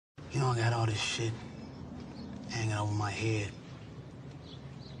You know, I got all this shit hanging over my head.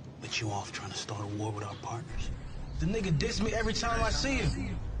 But you off trying to start a war with our partners. The nigga diss me every time I see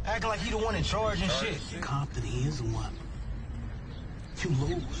him. Acting like he the one in charge and shit. Compton, he is the one. You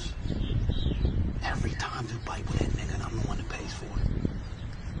lose. Every time you bite with that nigga, and I'm the one that pays for it.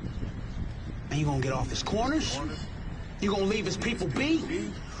 And you gonna get off his corners? You gonna leave his people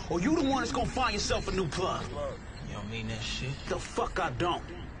be? Or you the one that's gonna find yourself a new plug? You don't mean that shit? The fuck I don't.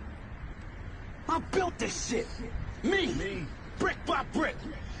 I built this shit. Me. Brick by brick.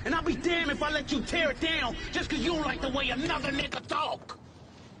 And I'll be damned if I let you tear it down just cause you don't like the way another nigga talk.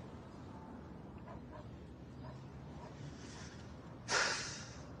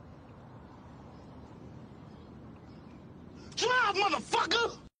 Drive,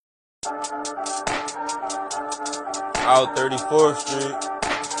 motherfucker! Out 34th Street.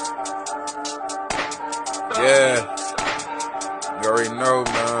 Yeah. You already know,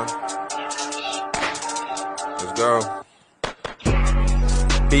 man. Let's go.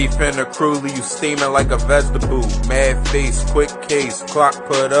 Beef in the crew, leave you steaming like a vegetable. Mad face, quick case, clock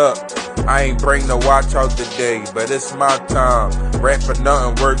put up. I ain't bring the watch out today, but it's my time. Rap for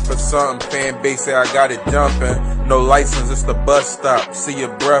nothing, work for something. Fan base say I got it jumping. No license, it's the bus stop. See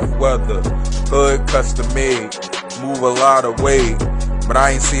your breath weather. Hood custom made. Move a lot of weight. But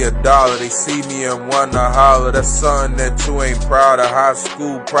I ain't see $1. They see me and wanna holler. That's something that you ain't proud of. High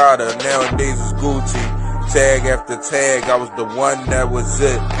school proud of. Nowadays it's Gucci. Tag after tag, I was the one that was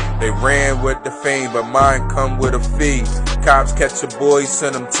it. They ran with the fame, but mine come with a fee. Cops catch a boy,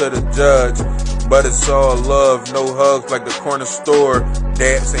 send him to the judge. But it's all love, no hugs like the corner store.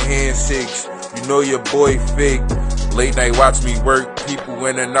 Daps and handshakes, you know your boy fake. Late night watch me work, people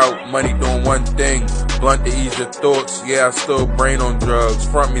in and out, money doing one thing. Blunt to ease your thoughts, yeah I still brain on drugs.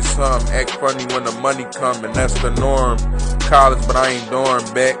 Front me some, act funny when the money come, and that's the norm. College but I ain't dorm,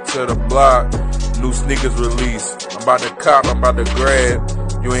 back to the block. New sneakers release, I'm about to cop, I'm about to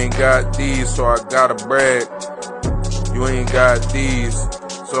grab. You ain't got these, so I gotta brag. You ain't got these,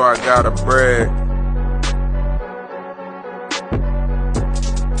 so I gotta brag.